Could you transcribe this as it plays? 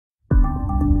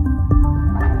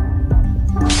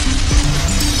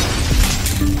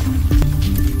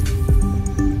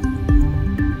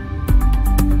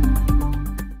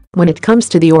When it comes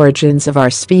to the origins of our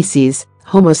species,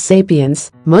 Homo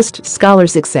sapiens, most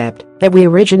scholars accept that we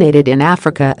originated in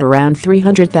Africa around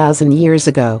 300,000 years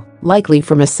ago, likely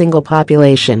from a single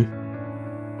population.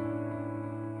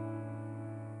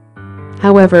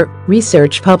 However,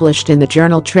 research published in the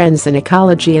journal Trends in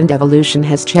Ecology and Evolution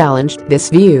has challenged this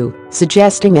view,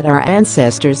 suggesting that our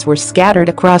ancestors were scattered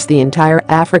across the entire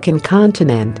African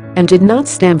continent and did not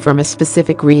stem from a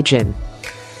specific region.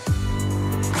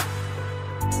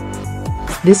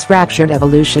 This fractured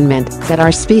evolution meant that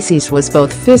our species was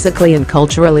both physically and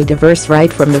culturally diverse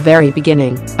right from the very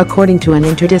beginning, according to an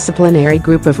interdisciplinary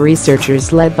group of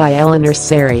researchers led by Eleanor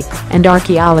Scerri, an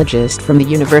archaeologist from the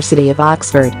University of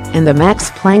Oxford and the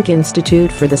Max Planck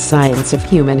Institute for the Science of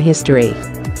Human History.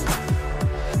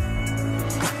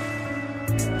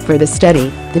 For the study,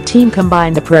 the team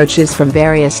combined approaches from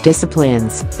various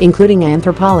disciplines, including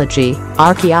anthropology,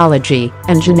 archaeology,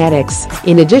 and genetics,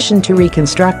 in addition to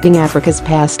reconstructing Africa's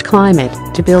past climate,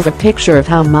 to build a picture of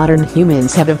how modern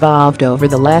humans have evolved over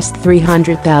the last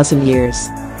 300,000 years.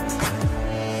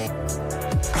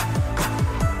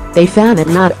 They found that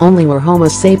not only were Homo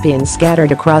sapiens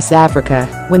scattered across Africa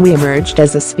when we emerged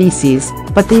as a species,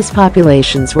 but these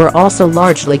populations were also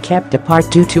largely kept apart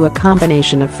due to a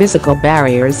combination of physical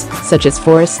barriers, such as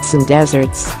forests and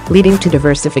deserts, leading to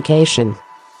diversification.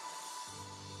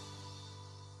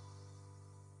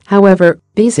 However,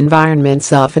 these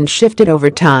environments often shifted over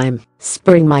time,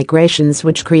 spurring migrations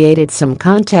which created some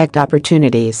contact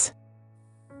opportunities.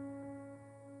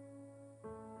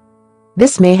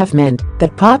 This may have meant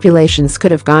that populations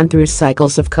could have gone through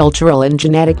cycles of cultural and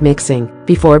genetic mixing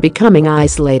before becoming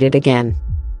isolated again.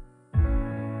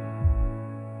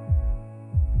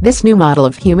 This new model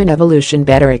of human evolution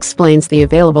better explains the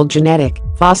available genetic,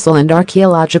 fossil and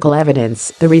archaeological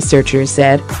evidence, the researchers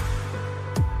said.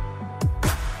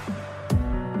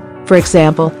 For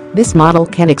example, this model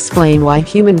can explain why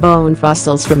human bone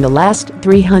fossils from the last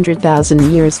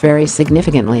 300,000 years vary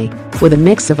significantly, with a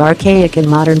mix of archaic and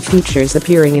modern features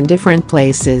appearing in different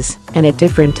places and at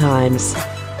different times.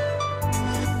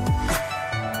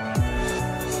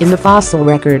 In the fossil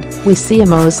record, we see a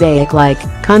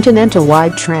mosaic-like,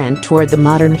 continental-wide trend toward the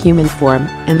modern human form,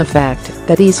 and the fact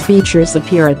that these features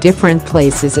appear at different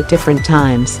places at different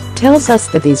times tells us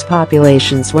that these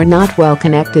populations were not well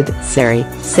connected, Scerri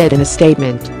said in a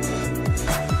statement.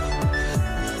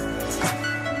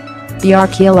 The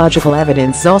archaeological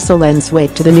evidence also lends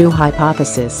weight to the new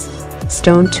hypothesis.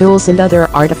 Stone tools and other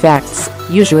artifacts,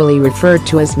 usually referred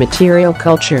to as material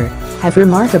culture, have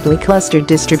remarkably clustered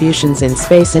distributions in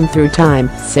space and through time,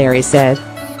 Scerri said.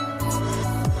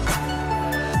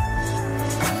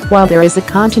 While there is a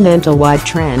continental-wide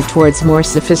trend towards more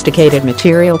sophisticated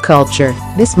material culture,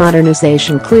 this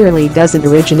modernization clearly doesn't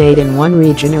originate in one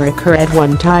region or occur at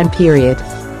one time period.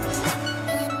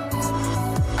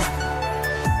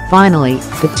 Finally,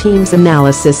 the team's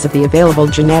analysis of the available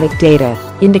genetic data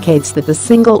indicates that the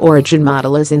single origin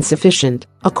model is insufficient,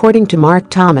 according to Mark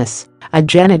Thomas, a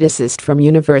geneticist from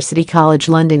University College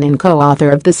London and co-author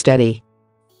of the study.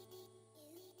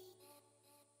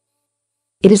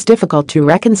 It is difficult to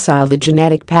reconcile the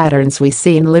genetic patterns we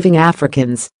see in living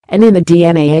Africans and in the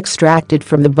DNA extracted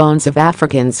from the bones of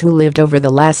Africans who lived over the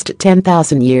last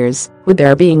 10,000 years, with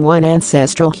there being one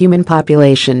ancestral human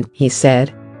population, he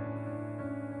said.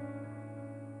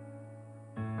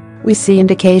 We see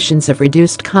indications of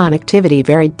reduced connectivity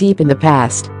very deep in the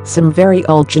past, some very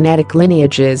old genetic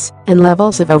lineages, and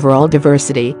levels of overall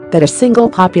diversity that a single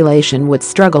population would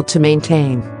struggle to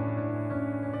maintain.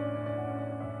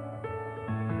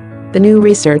 The new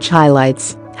research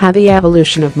highlights how the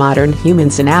evolution of modern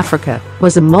humans in Africa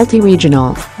was a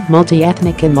multi-regional,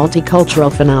 multi-ethnic and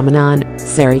multicultural phenomenon,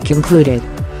 Scerri concluded.